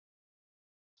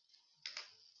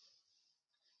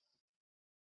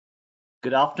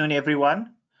Good afternoon,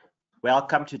 everyone.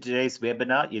 Welcome to today's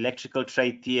webinar, Electrical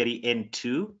Trade Theory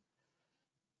N2.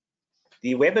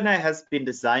 The webinar has been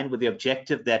designed with the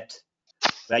objective that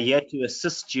we're here to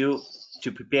assist you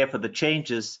to prepare for the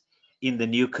changes in the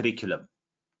new curriculum,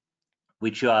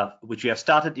 which we have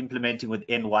started implementing with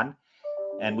N1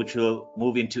 and which will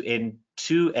move into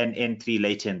N2 and N3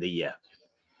 later in the year.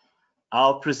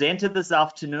 Our presenter this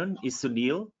afternoon is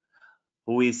Sunil,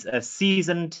 who is a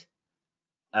seasoned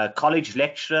college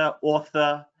lecturer,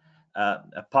 author,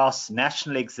 a past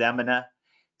national examiner.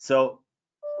 So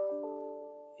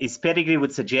his pedigree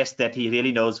would suggest that he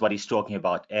really knows what he's talking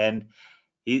about. And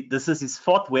this is his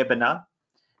fourth webinar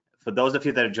for those of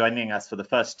you that are joining us for the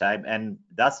first time. And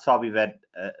thus far, we've had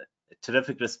a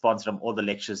terrific response from all the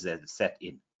lectures that are set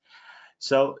in.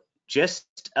 So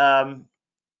just on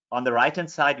the right-hand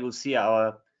side, you'll see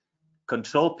our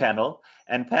control panel.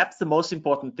 And perhaps the most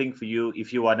important thing for you,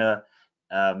 if you want to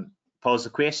pose a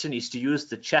question, is to use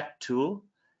the chat tool.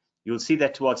 You'll see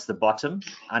that towards the bottom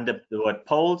under the word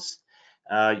polls.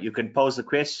 You can pose a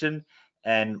question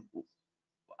and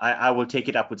I will take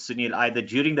it up with Sunil either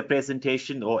during the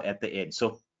presentation or at the end.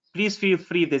 So please feel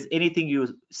free, if there's anything you're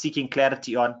seeking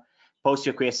clarity on, post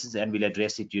your questions and we'll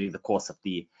address it during the course of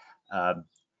the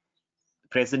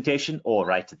presentation or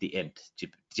right at the end.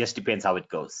 Just depends how it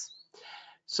goes.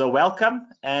 So welcome,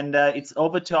 and it's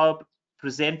over to our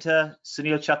presenter,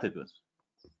 Sunil Chattergood.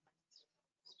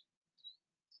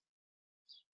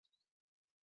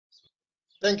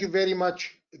 Thank you very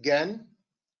much again.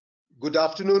 Good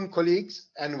afternoon, colleagues,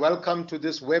 and welcome to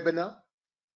this webinar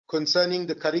concerning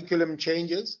the curriculum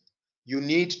changes you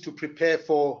need to prepare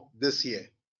for this year.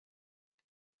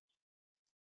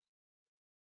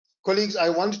 Colleagues, I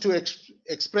want to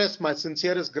express my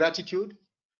sincerest gratitude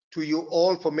to you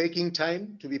all for making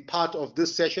time to be part of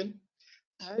this session,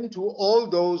 and to all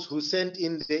those who sent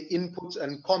in their inputs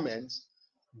and comments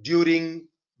during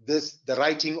the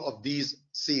writing of these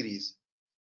series.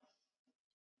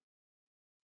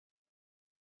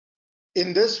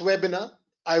 In this webinar,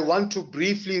 I want to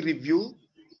briefly review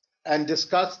and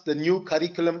discuss the new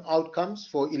curriculum outcomes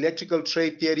for Electrical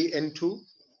Trade Theory N2,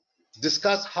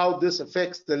 discuss how this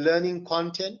affects the learning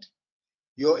content,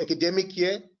 your academic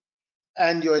year,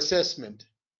 and your assessment.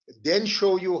 Then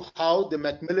show you how the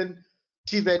Macmillan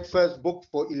TVET first book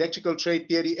for Electrical Trade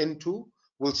Theory N2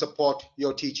 will support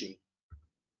your teaching.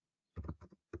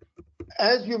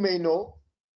 As you may know,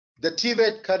 the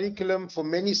TVET curriculum for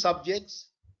many subjects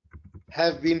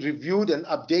have been reviewed and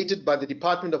updated by the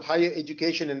Department of Higher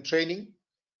Education and Training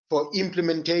for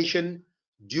implementation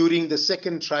during the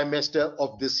second trimester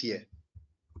of this year.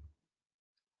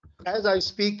 As I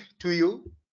speak to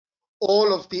you,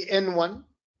 all of the N1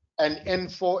 and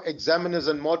N4 examiners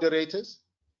and moderators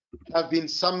have been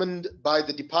summoned by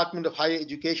the Department of Higher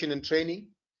Education and Training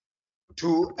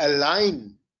to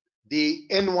align the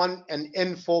N1 and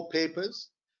N4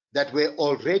 papers that were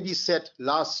already set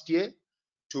last year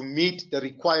to meet the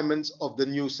requirements of the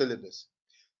new syllabus.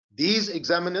 These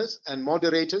examiners and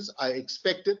moderators are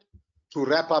expected to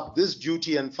wrap up this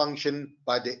duty and function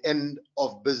by the end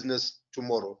of business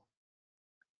tomorrow.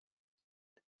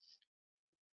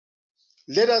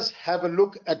 Let us have a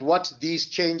look at what these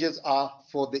changes are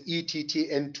for the ETT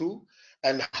N2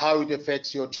 and how it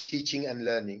affects your teaching and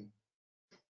learning.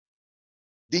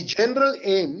 The general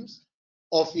aims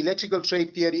of Electrical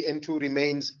Trade Theory N2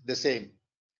 remains the same.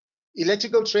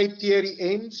 Electrical Trade Theory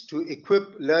aims to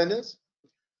equip learners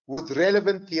with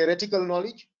relevant theoretical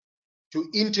knowledge to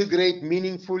integrate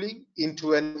meaningfully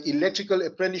into an electrical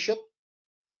apprenticeship,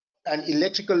 an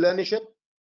electrical learnership,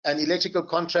 an electrical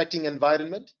contracting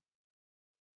environment,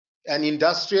 an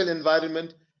industrial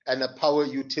environment, and a power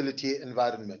utility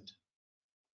environment.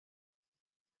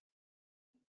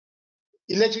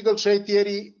 Electrical Trade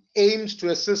Theory aims to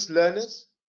assist learners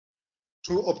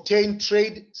to obtain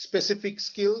trade-specific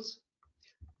skills,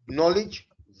 knowledge,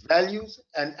 values,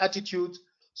 and attitudes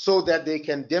so that they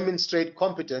can demonstrate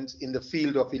competence in the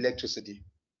field of electricity.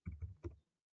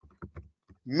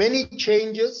 Many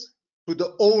changes to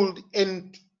the old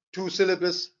N2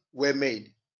 syllabus were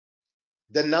made.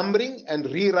 The numbering and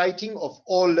rewriting of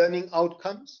all learning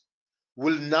outcomes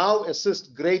will now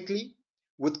assist greatly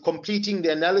with completing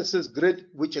the analysis grid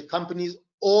which accompanies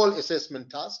all assessment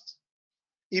tasks.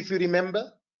 If you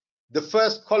remember, the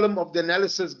first column of the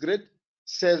analysis grid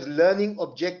says learning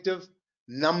objective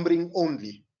numbering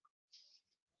only.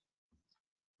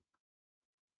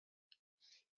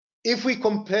 If we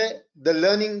compare the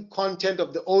learning content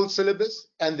of the old syllabus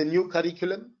and the new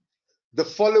curriculum, the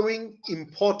following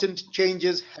important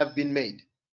changes have been made.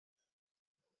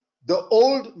 The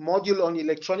old module on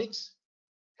electronics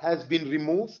has been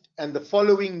removed and the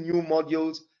following new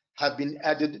modules have been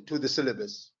added to the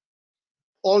syllabus: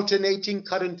 alternating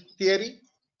current theory,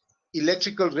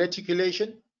 electrical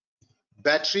reticulation,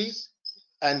 batteries,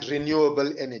 and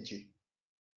renewable energy.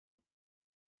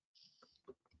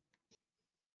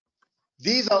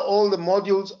 These are all the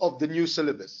modules of the new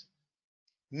syllabus.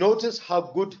 Notice how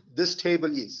good this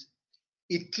table is.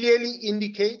 It clearly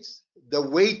indicates the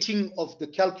weighting of the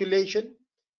calculation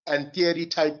and theory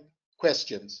type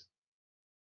questions.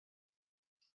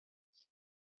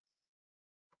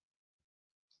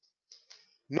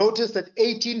 Notice that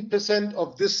 18%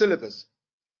 of this syllabus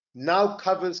now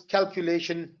covers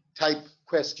calculation type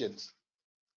questions.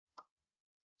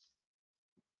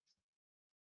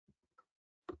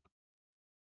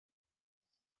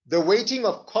 The weighting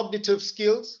of cognitive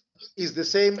skills is the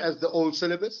same as the old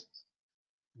syllabus.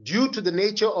 Due to the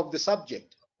nature of the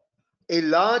subject, a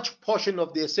large portion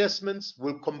of the assessments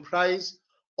will comprise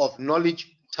of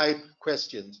knowledge type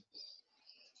questions.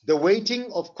 The weighting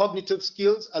of cognitive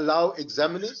skills allow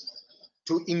examiners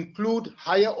to include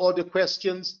higher order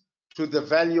questions to the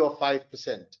value of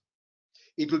 5%.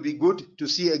 It will be good to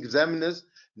see examiners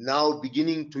now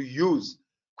beginning to use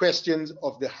questions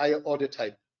of the higher order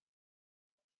type.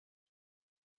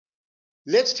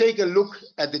 Let's take a look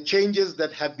at the changes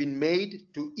that have been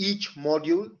made to each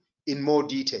module in more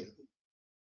detail.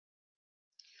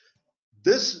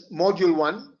 This module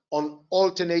 1 on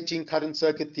alternating current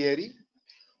circuit theory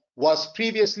was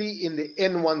previously in the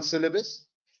N1 syllabus,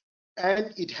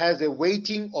 and it has a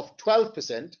weighting of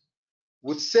 12%,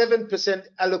 with 7%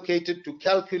 allocated to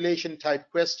calculation type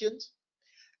questions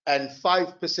and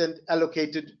 5%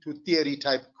 allocated to theory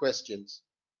type questions.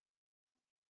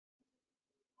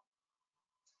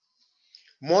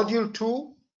 Module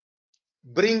 2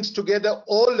 brings together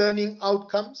all learning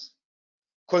outcomes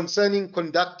concerning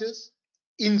conductors,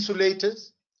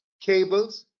 insulators,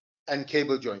 cables, and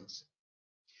cable joints.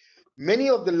 Many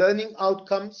of the learning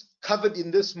outcomes covered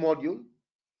in this module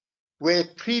were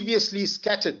previously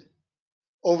scattered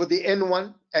over the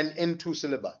N1 and N2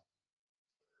 syllabi.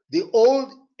 The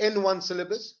old N1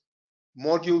 syllabus,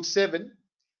 module 7,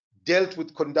 dealt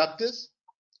with conductors,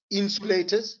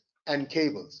 insulators, and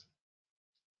cables.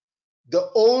 The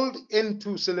old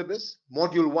N2 syllabus,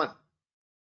 module 1,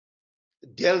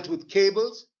 dealt with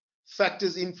cables,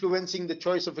 factors influencing the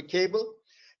choice of a cable,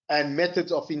 and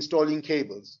methods of installing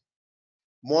cables.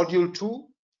 Module 2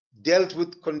 dealt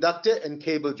with conductor and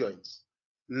cable joints,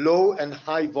 low and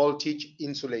high voltage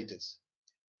insulators.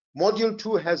 Module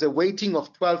 2 has a weighting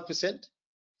of 12%,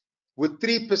 with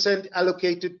 3%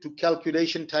 allocated to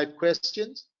calculation type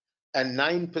questions and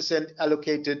 9%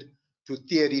 allocated to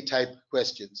theory type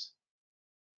questions.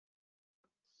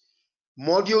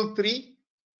 Module 3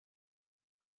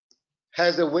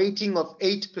 has a weighting of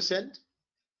 8%,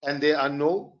 and there are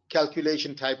no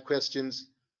calculation type questions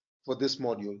for this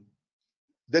module.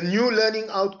 The new learning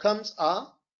outcomes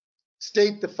are: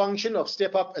 state the function of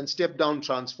step-up and step-down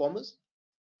transformers,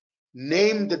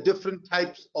 name the different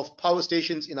types of power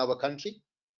stations in our country,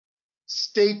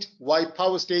 state why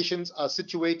power stations are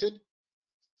situated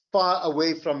far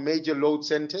away from major load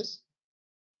centers,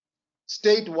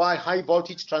 state why high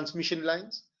voltage transmission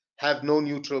lines have no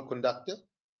neutral conductor,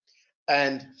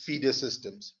 and feeder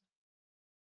systems.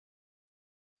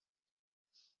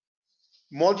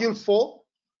 Module 4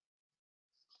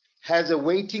 has a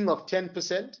weighting of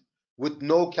 10% with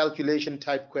no calculation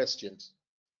type questions.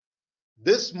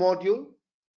 This module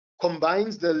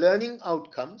combines the learning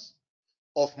outcomes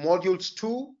of modules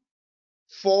 2,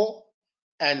 4,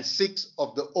 and 6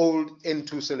 of the old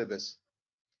N2 syllabus.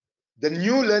 The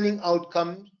new learning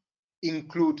outcomes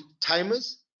include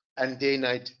timers and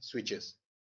day-night switches.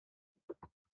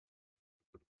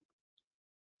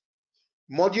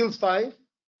 Module 5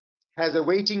 has a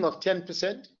weighting of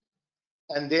 10%,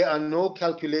 and there are no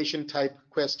calculation type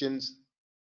questions.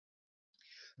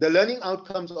 The learning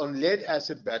outcomes on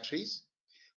lead-acid batteries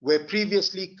were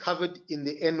previously covered in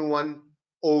the N1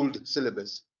 old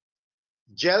syllabus.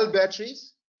 Gel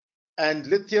batteries and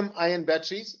lithium-ion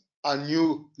batteries are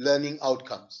new learning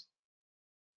outcomes.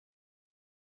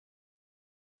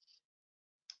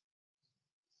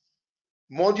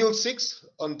 Module 6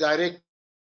 on direct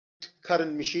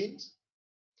current machines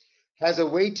has a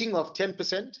weighting of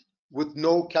 10% with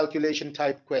no calculation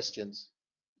type questions.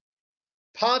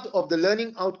 Part of the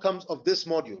learning outcomes of this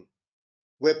module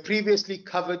were previously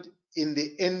covered in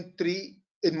the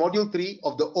module 3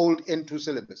 of the old N2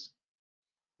 syllabus.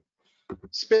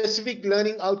 Specific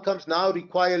learning outcomes now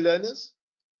require learners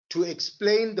to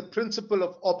explain the principle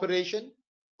of operation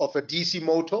of a DC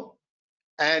motor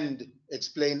and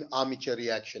explain armature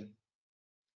reaction.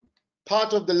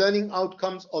 Part of the learning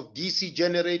outcomes of DC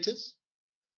generators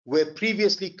were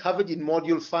previously covered in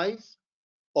Module 5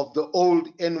 of the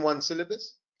old N1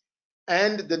 syllabus,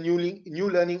 and the new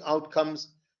learning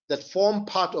outcomes that form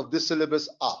part of this syllabus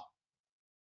are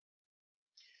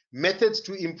methods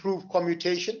to improve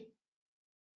commutation,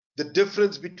 the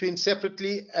difference between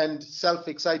separately and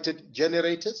self-excited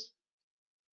generators,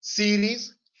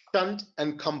 series, shunt,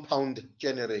 and compound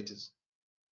generators.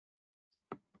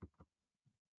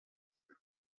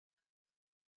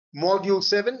 Module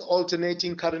 7,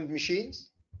 alternating current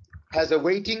machines, has a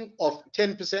weighting of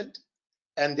 10%,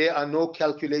 and there are no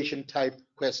calculation type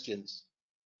questions.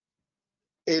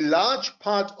 A large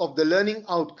part of the learning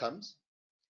outcomes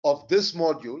of this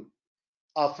module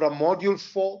are from Module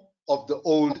 4 of the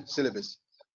old syllabus.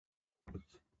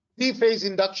 Three-phase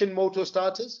induction motor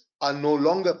starters are no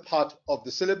longer part of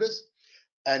the syllabus,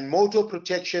 and motor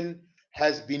protection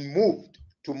has been moved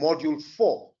to Module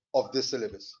 4 of the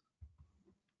syllabus.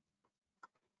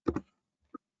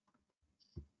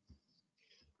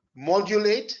 Module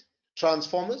 8,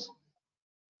 transformers.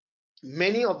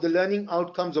 Many of the learning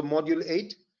outcomes of Module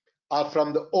 8 are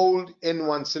from the old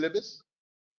N1 syllabus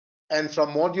and from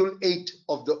Module 8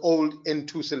 of the old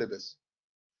N2 syllabus.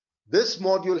 This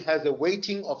module has a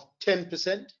weighting of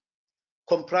 10%,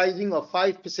 comprising of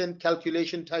 5%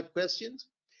 calculation type questions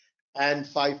and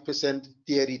 5%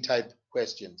 theory type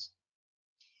questions.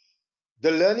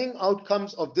 The learning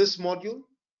outcomes of this module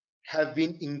have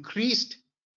been increased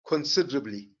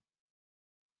considerably.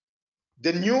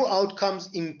 The new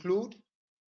outcomes include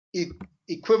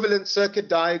equivalent circuit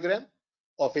diagram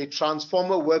of a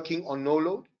transformer working on no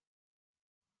load,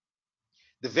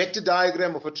 the vector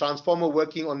diagram of a transformer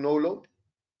working on no load,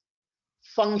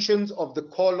 functions of the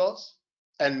core loss,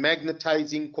 and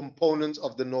magnetizing components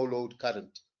of the no load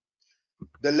current.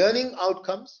 The learning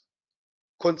outcomes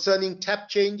concerning tap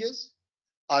changes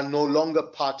are no longer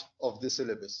part of the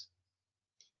syllabus.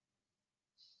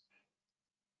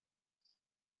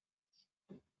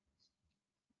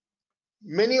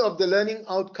 Many of the learning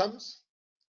outcomes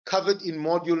covered in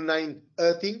Module 9,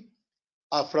 earthing,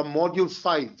 are from Module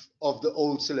 5 of the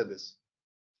old syllabus.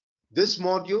 This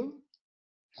module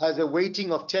has a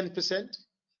weighting of 10%,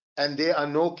 and there are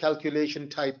no calculation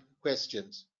type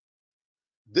questions.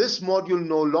 This module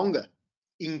no longer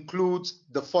includes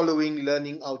the following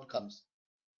learning outcomes: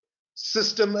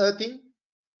 system earthing,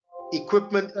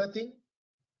 equipment earthing,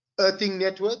 earthing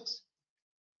networks,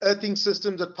 earthing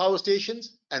systems at power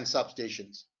stations and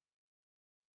substations.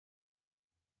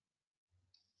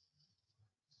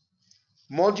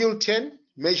 Module 10,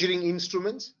 measuring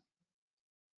instruments,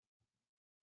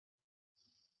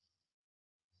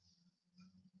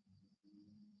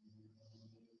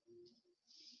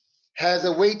 has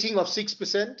a weighting of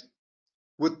 6%,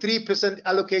 with 3%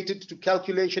 allocated to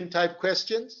calculation type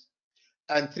questions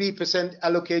and 3%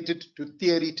 allocated to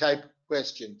theory type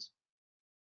questions.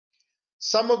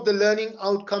 Some of the learning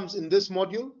outcomes in this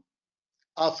module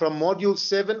are from Module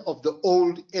 7 of the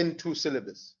old N2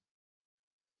 syllabus.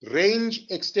 Range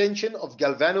extension of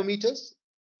galvanometers,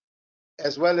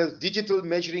 as well as digital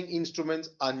measuring instruments,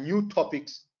 are new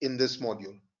topics in this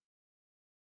module.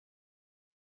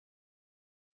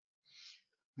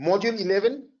 Module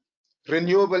 11,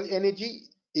 renewable energy,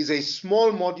 is a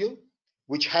small module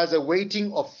which has a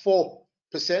weighting of 4%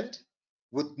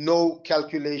 with no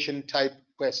calculation type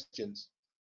questions.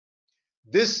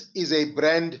 This is a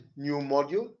brand new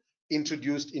module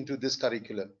introduced into this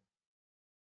curriculum.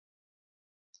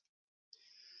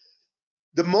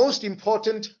 The most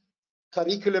important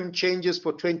curriculum changes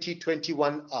for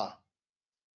 2021 are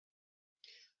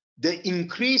the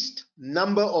increased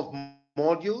number of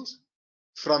modules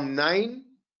from 9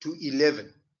 to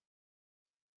 11,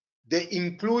 the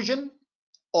inclusion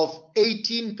of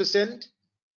 18%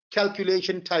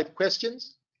 calculation type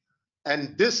questions,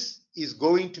 and this is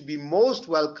going to be most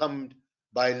welcomed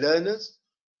by learners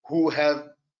who have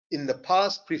in the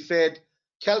past preferred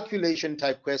calculation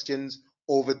type questions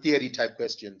over theory type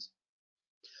questions.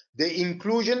 The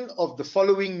inclusion of the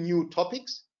following new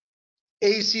topics: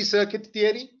 AC circuit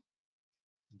theory,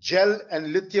 gel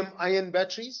and lithium ion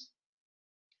batteries,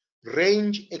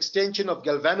 range extension of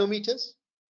galvanometers,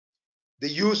 the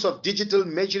use of digital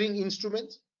measuring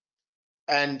instruments,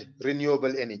 and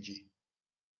renewable energy.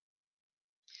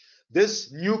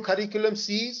 This new curriculum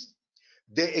sees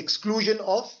the exclusion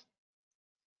of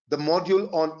the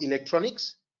module on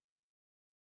electronics,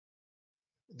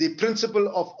 the principle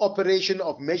of operation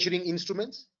of measuring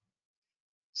instruments,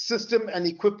 system and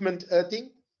equipment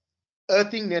earthing,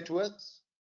 earthing networks,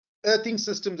 earthing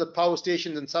systems at power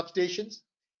stations and substations,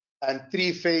 and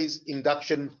three-phase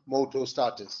induction motor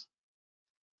starters.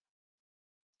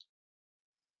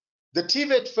 The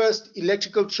TVET First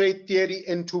Electrical Trade Theory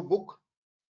N2 book,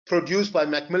 produced by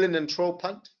Macmillan and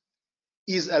Tropant,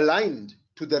 is aligned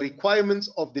to the requirements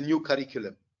of the new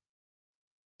curriculum.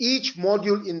 Each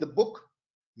module in the book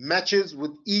matches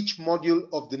with each module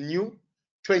of the new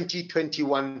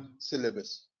 2021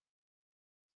 syllabus.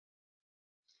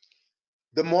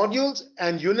 The modules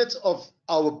and units of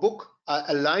our book are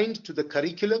aligned to the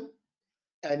curriculum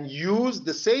and use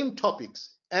the same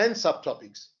topics and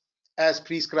subtopics as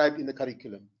prescribed in the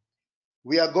curriculum.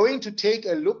 We are going to take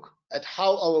a look at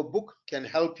how our book can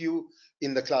help you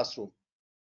in the classroom.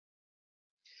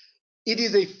 It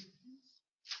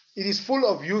is full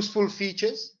of useful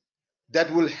features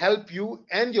that will help you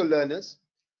and your learners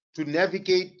to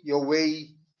navigate your way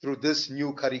through this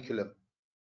new curriculum.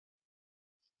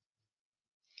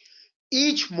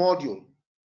 Each module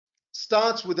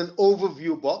starts with an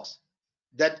overview box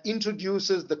that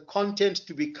introduces the content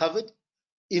to be covered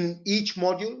in each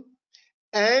module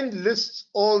and lists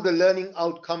all the learning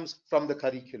outcomes from the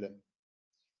curriculum.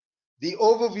 The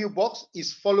overview box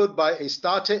is followed by a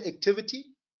starter activity,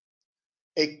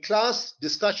 a class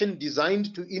discussion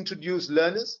designed to introduce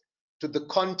learners to the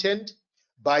content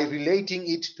by relating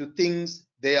it to things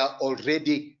they are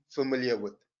already familiar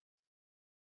with.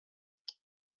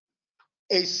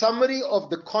 A summary of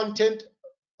the content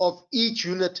of each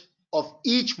unit of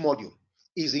each module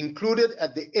is included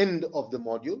at the end of the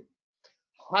module,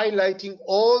 highlighting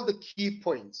all the key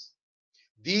points.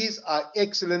 These are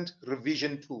excellent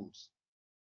revision tools.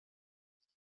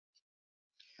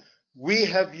 We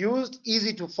have used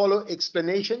easy-to-follow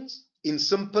explanations in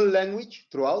simple language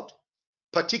throughout,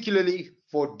 particularly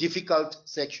for difficult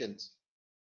sections.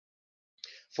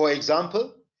 For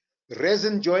example,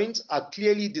 resin joints are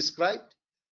clearly described,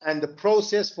 and the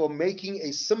process for making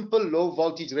a simple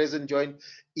low-voltage resin joint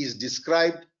is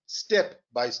described step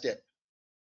by step.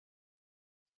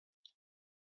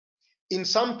 In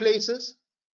some places,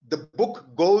 the book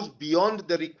goes beyond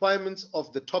the requirements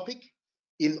of the topic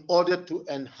in order to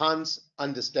enhance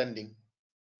understanding.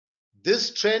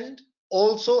 This trend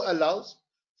also allows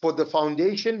for the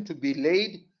foundation to be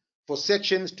laid for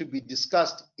sections to be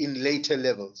discussed in later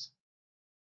levels.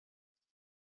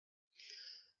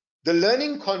 The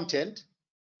learning content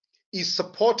is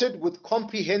supported with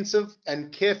comprehensive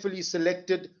and carefully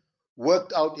selected,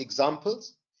 worked out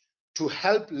examples to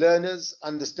help learners'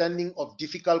 understanding of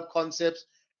difficult concepts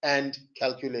and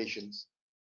calculations.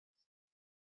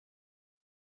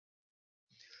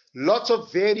 Lots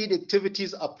of varied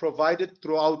activities are provided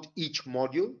throughout each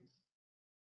module.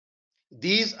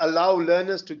 These allow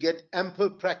learners to get ample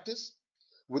practice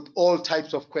with all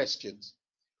types of questions.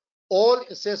 All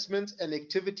assessments and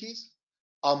activities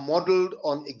are modeled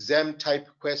on exam type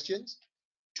questions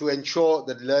to ensure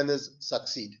that learners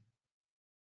succeed.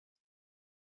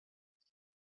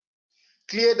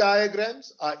 Clear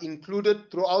diagrams are included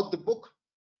throughout the book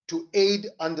to aid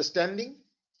understanding.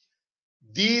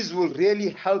 These will really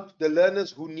help the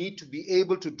learners who need to be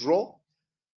able to draw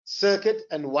circuit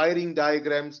and wiring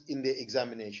diagrams in their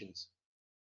examinations.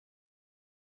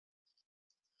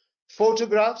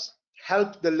 Photographs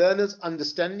help the learners'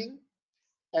 understanding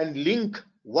and link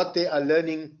what they are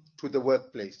learning to the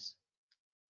workplace.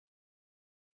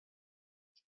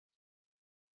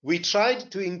 We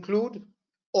tried to include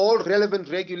all relevant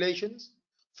regulations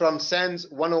from SANS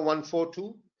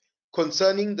 10142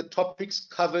 concerning the topics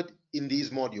covered in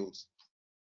these modules.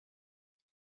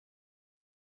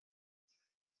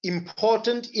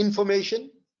 Important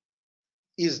information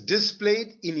is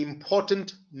displayed in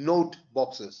important note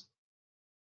boxes.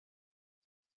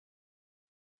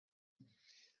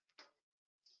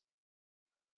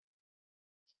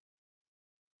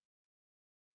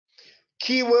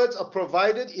 Keywords are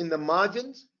provided in the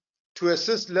margins to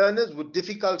assist learners with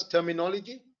difficult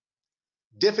terminology.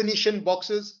 Definition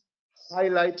boxes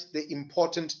highlight the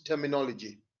important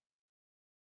terminology.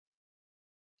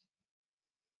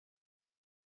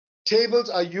 Tables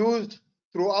are used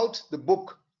throughout the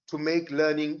book to make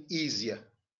learning easier.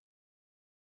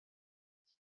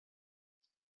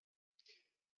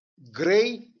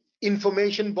 Gray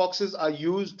information boxes are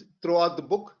used throughout the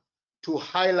book to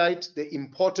highlight the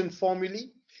important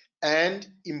formulae and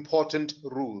important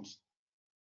rules.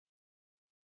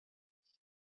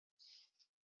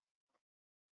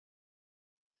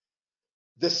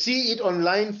 The See It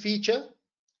Online feature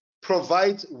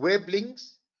provides web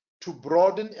links to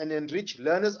broaden and enrich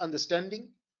learners' understanding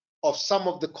of some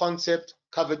of the concepts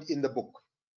covered in the book.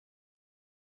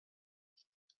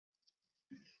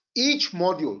 Each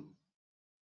module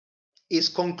is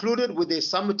concluded with a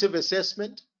summative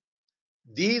assessment.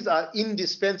 These are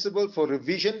indispensable for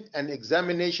revision and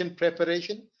examination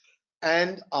preparation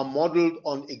and are modeled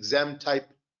on exam type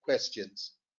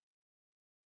questions.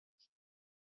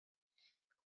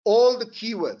 All the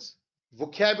keywords,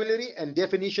 vocabulary, and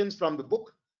definitions from the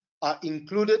book are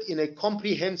included in a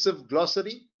comprehensive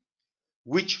glossary,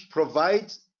 which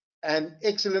provides an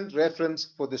excellent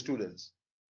reference for the students.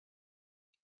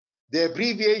 The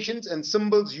abbreviations and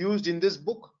symbols used in this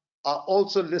book are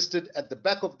also listed at the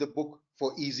back of the book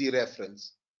for easy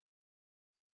reference.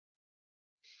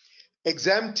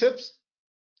 Exam tips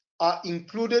are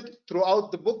included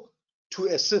throughout the book to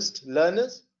assist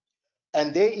learners,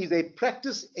 and there is a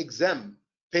practice exam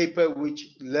paper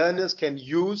which learners can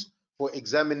use for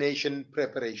examination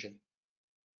preparation.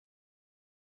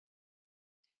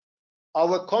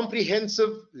 Our comprehensive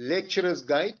lecturer's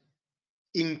guide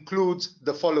includes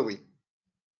the following: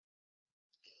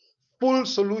 full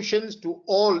solutions to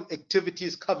all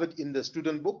activities covered in the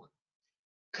student book,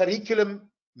 curriculum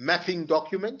mapping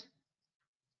document,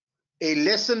 a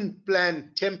lesson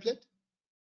plan template,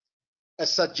 a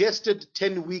suggested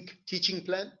 10-week teaching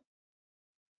plan,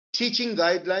 teaching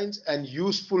guidelines and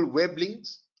useful web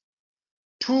links,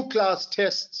 2 class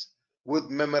tests with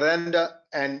memoranda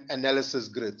and analysis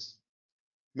grids,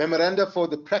 memoranda for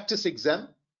the practice exam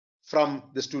from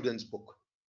the student's book.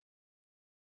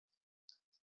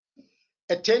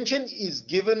 Attention is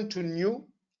given to new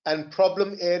and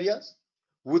problem areas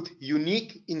with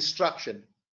unique instruction.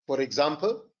 For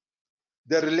example,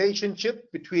 the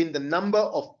relationship between the number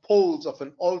of poles of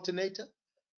an alternator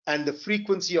and the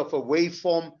frequency of a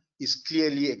waveform is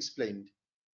clearly explained.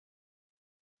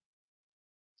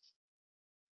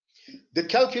 The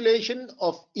calculation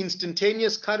of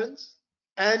instantaneous currents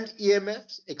and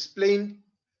EMFs explained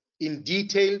in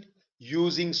detail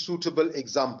using suitable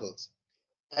examples.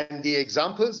 And the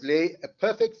examples lay a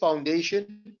perfect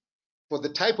foundation for the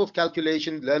type of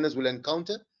calculation learners will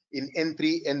encounter in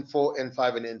N3, N4,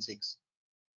 N5, and N6.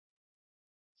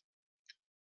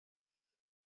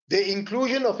 The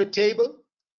inclusion of a table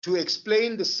to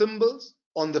explain the symbols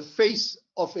on the face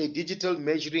of a digital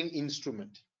measuring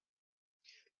instrument.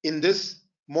 In this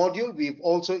module, we've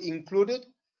also included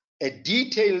a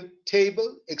detailed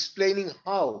table explaining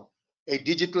how a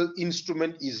digital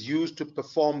instrument is used to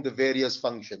perform the various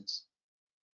functions.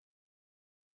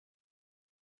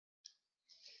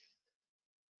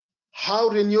 How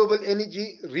renewable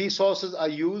energy resources are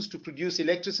used to produce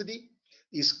electricity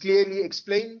is clearly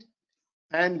explained,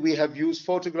 and we have used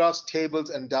photographs, tables,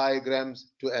 and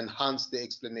diagrams to enhance the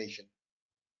explanation.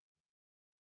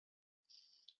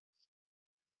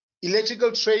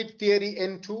 Electrical trade theory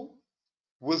N2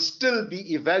 will still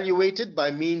be evaluated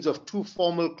by means of 2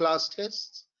 formal class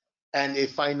tests and a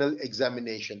final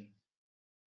examination.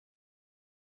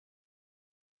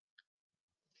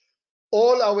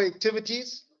 All our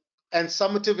activities and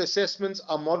summative assessments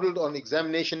are modeled on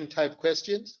examination type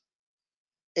questions.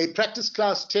 A practice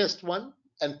class test 1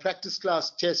 and practice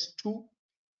class test 2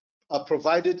 are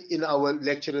provided in our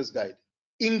lecturer's guide,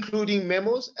 including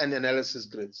memos and analysis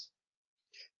grids.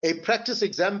 A practice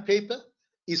exam paper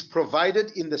is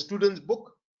provided in the student's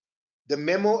book, the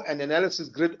memo and analysis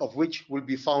grid of which will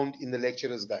be found in the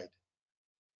lecturer's guide.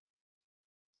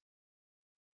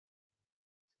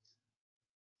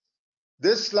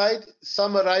 This slide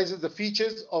summarizes the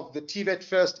features of the TVET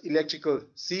First Electrical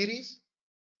series.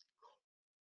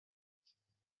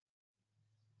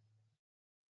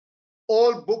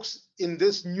 All books in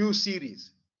this new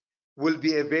series will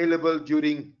be available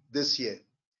during this year.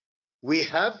 We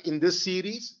have in this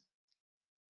series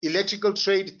Electrical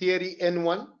Trade Theory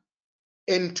N1,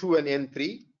 N2 and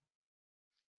N3,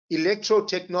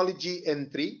 Electrotechnology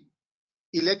N3,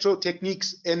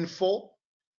 Electrotechniques N4,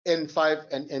 N5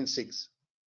 and N6.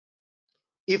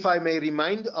 If I may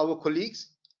remind our colleagues,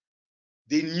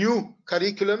 the new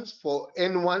curriculums for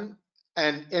N1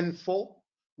 and N4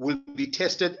 will be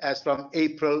tested as from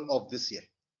April of this year.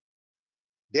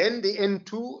 Then the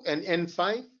N2 and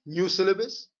N5 new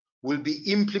syllabus will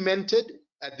be implemented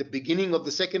at the beginning of the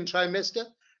 2nd trimester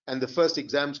and the first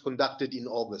exams conducted in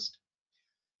August.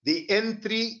 The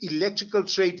N3 electrical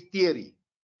trade theory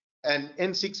and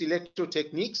N6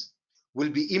 electrotechniques will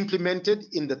be implemented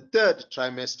in the 3rd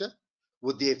trimester,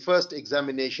 with the first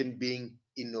examination being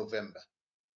in November.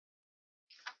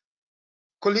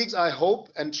 Colleagues, I hope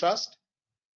and trust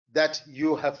that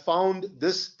you have found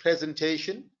this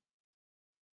presentation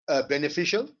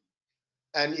beneficial.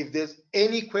 And if there's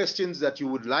any questions that you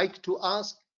would like to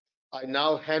ask, I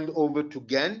now hand over to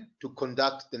Gan to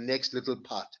conduct the next little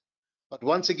part. But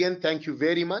once again, thank you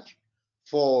very much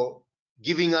for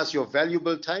giving us your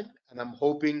valuable time, and I'm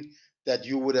hoping that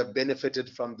you would have benefited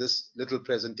from this little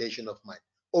presentation of mine.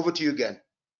 Over to you, Gan.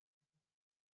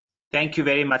 Thank you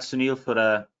very much, Sunil, for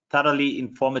a thoroughly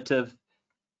informative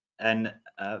and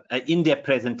an in-depth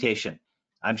presentation.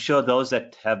 I'm sure those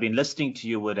that have been listening to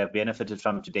you would have benefited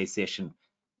from today's session.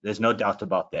 There's no doubt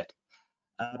about that.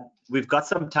 We've got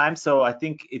some time, so I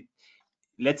think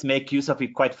let's make use of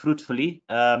it quite fruitfully.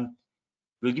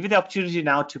 We'll give you the opportunity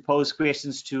now to pose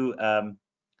questions to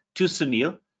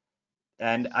Sunil.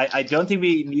 And I don't think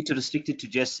we need to restrict it to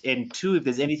just N2. If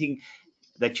there's anything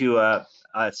that you are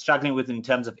struggling with in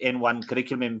terms of N1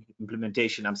 curriculum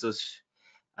implementation,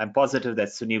 I'm positive that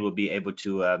Sunil will be able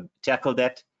to tackle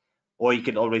that, or he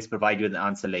can always provide you an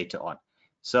answer later on.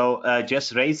 So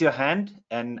just raise your hand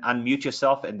and unmute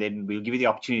yourself, and then we'll give you the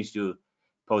opportunity to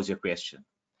pose your question.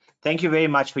 Thank you very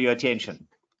much for your attention.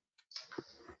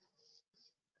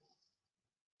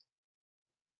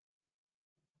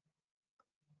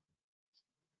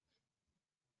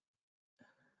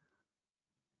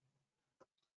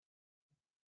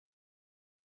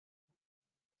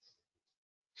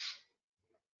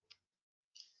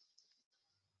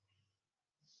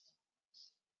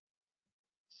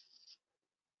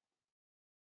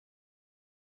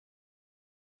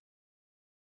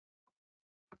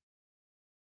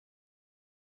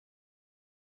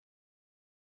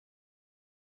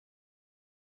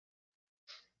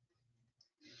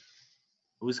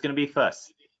 Who's going to be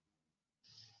first?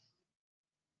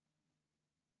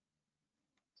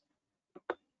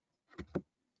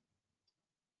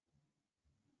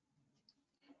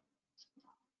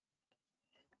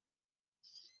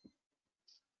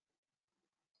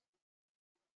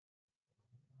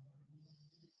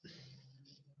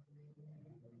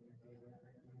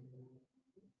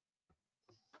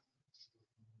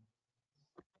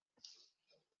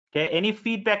 Okay, any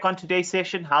feedback on today's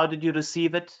session? How did you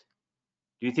receive it?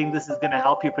 Do you think this is going to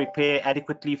help you prepare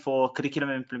adequately for curriculum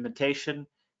implementation,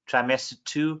 trimester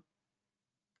 2?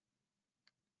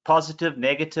 Positive,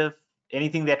 negative,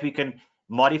 anything that we can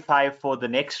modify for the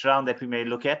next round that we may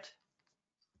look at?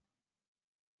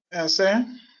 Sir,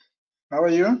 how are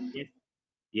you? Yes.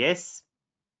 Yes.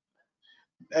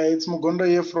 It's Mugondo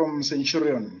here from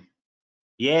Centurion.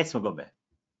 Yes, Mugombe.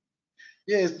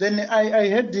 Yes, then I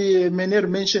heard the Mener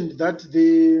mentioned that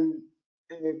the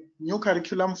new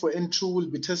curriculum for N2 will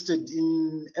be tested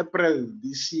in April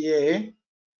this year.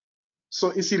 So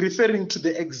is he referring to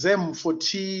the exam for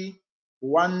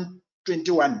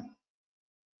T121,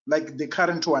 like the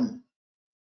current one?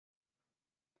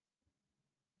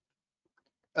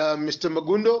 Mr.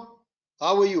 Magundo,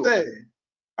 how are you? Sir,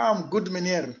 I'm good,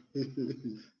 Mener.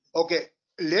 Okay,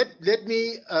 let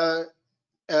me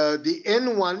the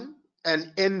N1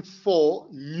 and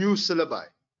N4 new syllabi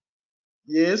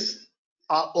Yes.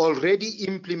 are already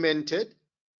implemented,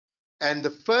 and the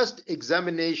first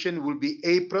examination will be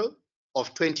April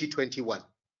of 2021.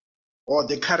 Or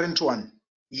the current one?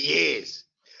 Yes.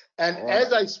 And All as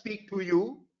right. I speak to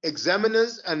you,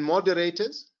 examiners and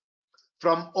moderators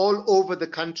from all over the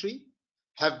country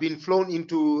have been flown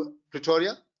into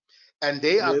Pretoria, and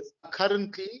they are Yes.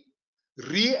 currently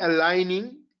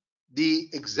realigning the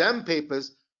exam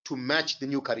papers to match the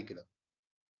new curriculum.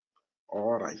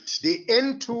 All right. The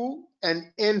N2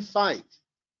 and N5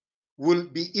 will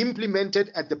be implemented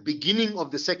at the beginning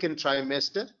of the second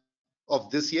trimester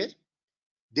of this year.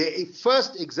 The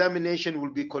first examination will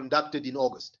be conducted in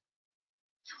August.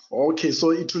 Okay,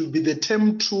 so it will be the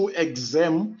term 2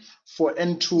 exam for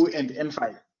N2 and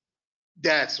N5.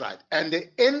 That's right. And the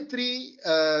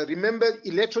N3, remember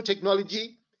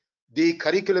electrotechnology, the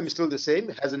curriculum is still the same,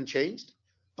 it hasn't changed.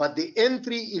 But the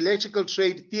N3 electrical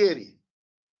trade theory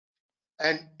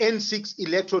and N6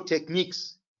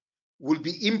 electrotechniques will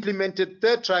be implemented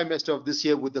third trimester of this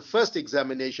year, with the first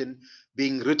examination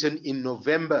being written in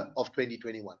November of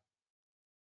 2021.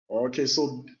 Okay,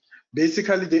 so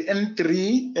basically the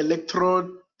N3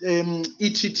 electro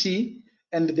ETT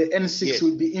and the N6 Yes.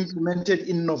 will be implemented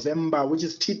in November, which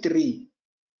is T3.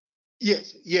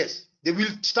 Yes, yes. They will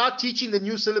start teaching the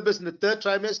new syllabus in the third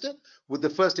trimester with the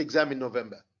first exam in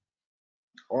November.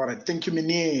 All right, thank you,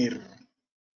 Minir.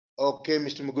 Okay,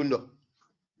 Mr. Mugundo.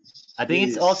 I think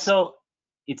Yes.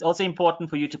 it's also important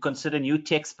for you to consider new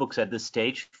textbooks at this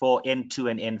stage for N2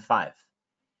 and N5.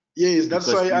 Yes, that's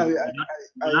Because why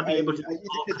you'll not be able to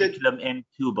follow curriculum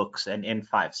N2 books and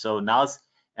N5. So now's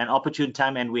an opportune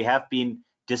time, and we have been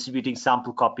distributing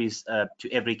sample copies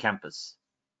to every campus.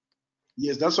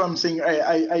 Yes, that's what I'm saying.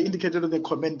 I indicated in the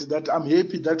comment that I'm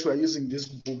happy that we are using these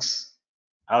books.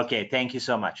 Okay, thank you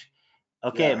so much.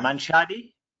 Okay, Yeah.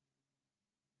 Manshadi,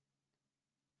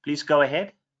 please go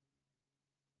ahead.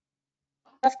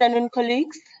 Good afternoon,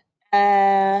 colleagues.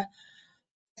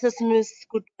 This is Ms.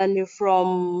 Kutani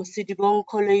from Sidibong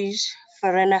College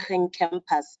Vereeniging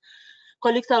campus.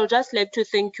 Colleagues, I would just like to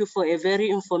thank you for a very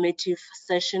informative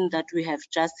session that we have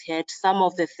just had. Some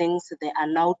of the things, they are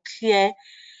now clear.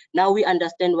 Now we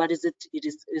understand what is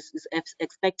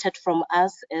expected from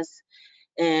us as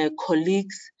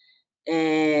colleagues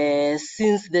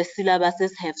since the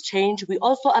syllabuses have changed. We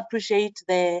also appreciate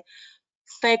the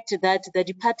fact that the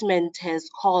department has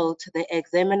called the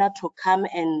examiner to come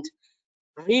and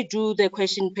redo the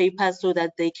question papers so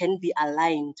that they can be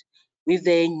aligned with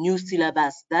the new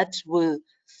syllabus. That will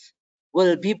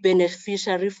be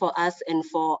beneficiary for us and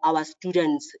for our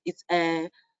students. It's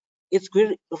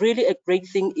really a great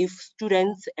thing if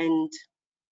students and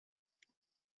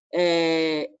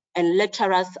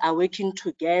lecturers are working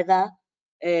together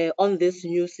on this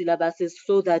new syllabuses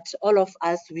so that all of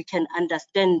us, we can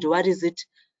understand what is it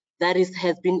that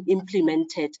has been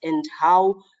implemented and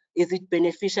how is it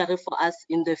beneficiary for us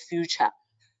in the future.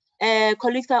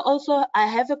 Colleagues, I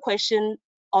have a question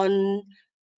on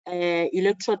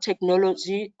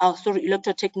electrotechnology,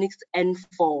 electrotechnics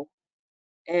N4.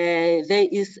 There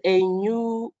is a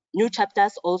new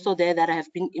chapters also there that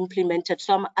have been implemented.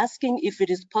 So I'm asking if it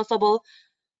is possible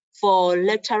for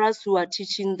lecturers who are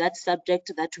teaching that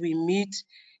subject that we meet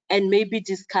and maybe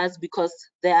discuss, because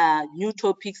there are new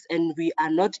topics and we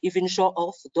are not even sure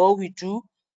of, though we do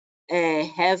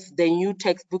have the new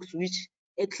textbooks, which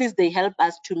at least they help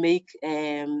us to make,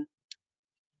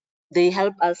 they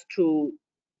help us to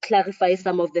clarify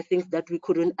some of the things that we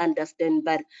couldn't understand.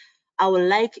 But I would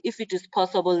like, if it is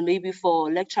possible, maybe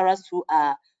for lecturers who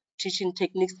are teaching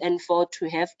techniques N4 to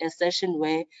have a session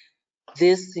where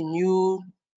this new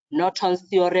Norton's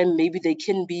theorem, maybe they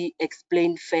can be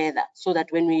explained further, so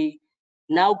that when we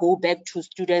now go back to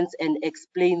students and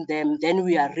explain them, then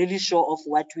we are really sure of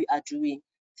what we are doing.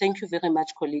 Thank you very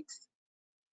much, colleagues.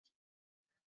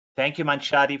 Thank you,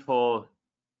 Manshadi, for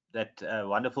that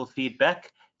wonderful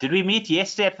feedback. Did we meet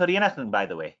yesterday at Vereeniging, by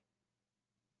the way?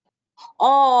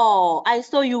 Oh, I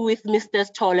saw you with Mr.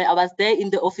 Stolle. I was there in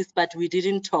the office, but we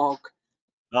didn't talk.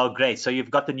 Oh, great. So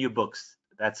you've got the new books.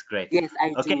 That's great. Yes,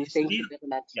 I Okay, do. Thank Sunil, you very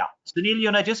much. Yeah. Sunil, you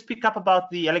want to just pick up about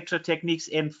the Electrotechniques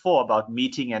N4, about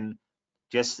meeting and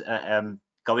just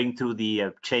going through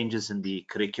the changes in the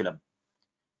curriculum.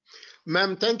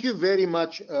 Ma'am, thank you very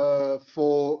much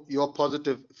for your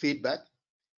positive feedback.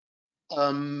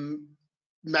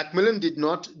 Macmillan did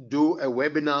not do a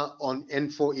webinar on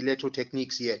N4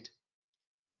 electrotechniques yet.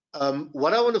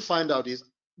 What I want to find out is,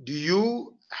 do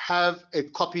you have a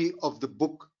copy of the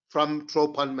book from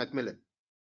Tropan Macmillan?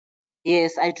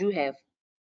 Yes, I do have.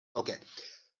 Okay.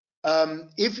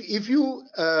 If you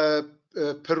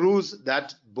peruse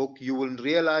that book, you will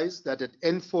realize that at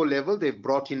N4 level, they've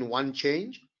brought in one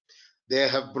change. They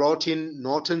have brought in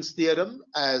Norton's theorem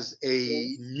as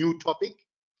a new topic.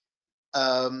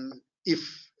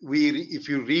 If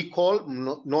you recall,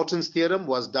 Norton's theorem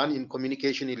was done in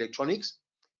communication electronics,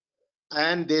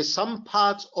 and there's some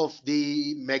parts of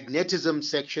the magnetism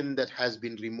section that has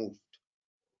been removed.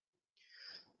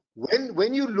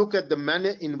 When you look at the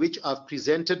manner in which I've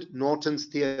presented Norton's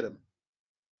theorem,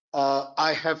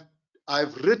 I've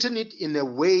written it in a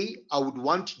way I would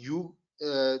want you,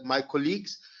 my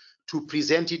colleagues, to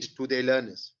present it to their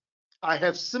learners. I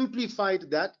have simplified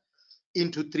that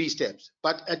into 3 steps,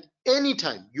 but at any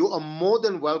time, you are more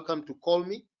than welcome to call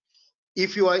me.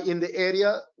 If you are in the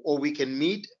area, or we can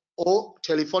meet, or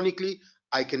telephonically,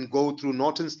 I can go through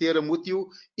Norton's theorem with you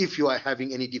if you are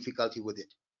having any difficulty with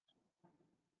it.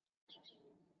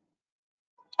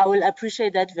 I will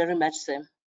appreciate that very much, Sam.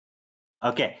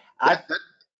 Okay.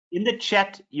 In the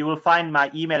chat, you will find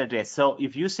my email address. So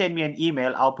if you send me an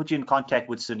email, I'll put you in contact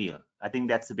with Sunil. I think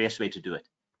that's the best way to do it.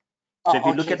 So if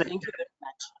you look at the, thank you very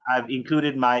much. I've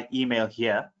included my email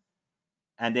here,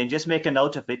 and then just make a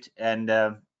note of it, and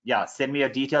yeah, send me your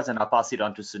details and I'll pass it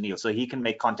on to Sunil so he can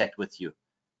make contact with you.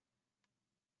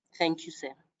 Thank you,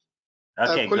 Sam.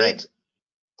 Okay, colleagues,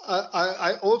 great.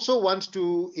 I also want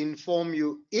to inform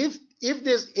you, if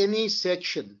there's any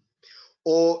section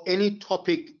or any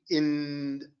topic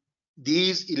in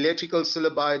these electrical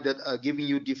syllabi that are giving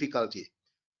you difficulty,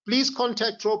 please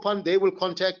contact Tropan. They will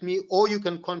contact me, or you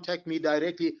can contact me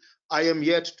directly. I am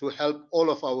yet to help all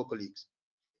of our colleagues.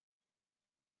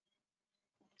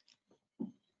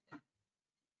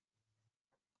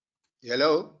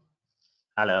 Hello?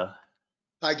 Hello.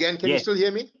 Again, can you still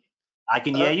hear me? I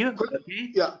can hear you.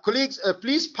 Okay. Yeah, colleagues,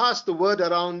 please pass the word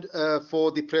around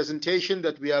for the presentation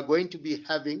that we are going to be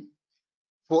having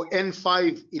for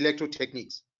N5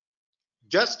 electrotechniques.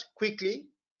 Just quickly,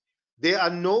 there are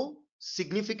no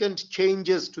significant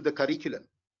changes to the curriculum,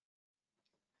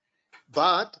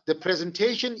 but the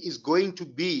presentation is going to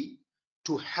be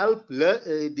to help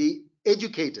the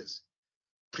educators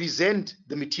present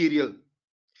the material.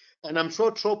 And I'm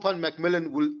sure Tropan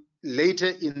Macmillan will later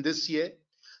in this year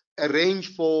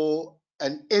arrange for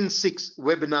an N6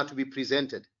 webinar to be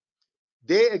presented.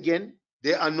 There again,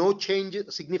 there are no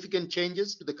changes, significant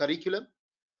changes to the curriculum,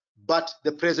 but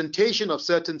the presentation of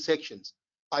certain sections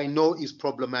I know is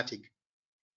problematic.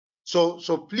 So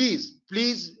please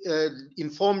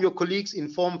inform your colleagues,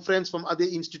 inform friends from other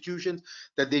institutions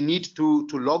that they need to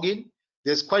log in.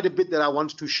 There's quite a bit that I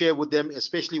want to share with them,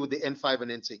 especially with the N5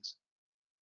 and N6.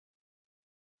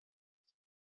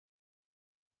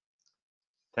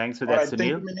 Thanks for All that, right, thank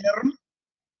you, Sunil. Meneer.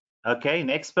 Okay,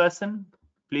 next person.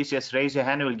 Please just raise your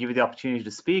hand. We'll give you the opportunity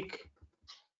to speak.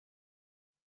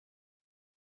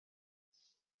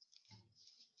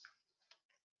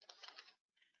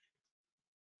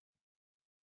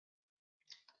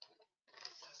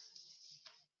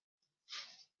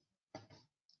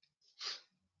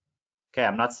 Okay,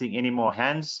 I'm not seeing any more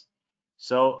hands.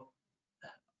 So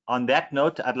on that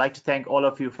note, I'd like to thank all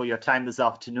of you for your time this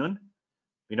afternoon.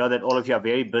 We know that all of you are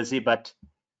very busy, but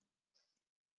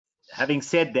having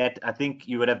said that, I think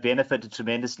you would have benefited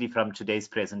tremendously from today's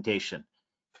presentation.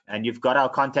 And you've got our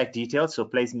contact details, so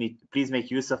please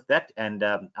make use of that, and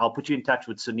I'll put you in touch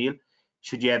with Sunil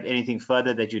should you have anything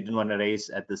further that you didn't want to raise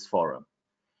at this forum.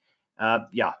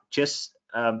 Yeah,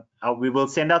 we will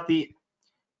send out the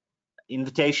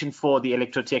invitation for the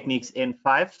Electrotechnics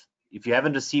N5. If you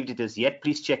haven't received it as yet,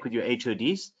 please check with your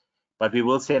HODs, but we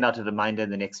will send out a reminder in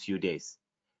the next few days.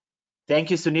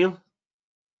 Thank you, Sunil.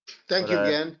 Thank you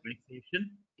again.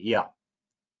 Yeah.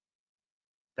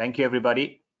 Thank you,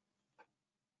 everybody.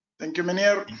 Thank you,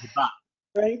 Meneer.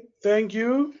 Bye. Thank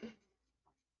you.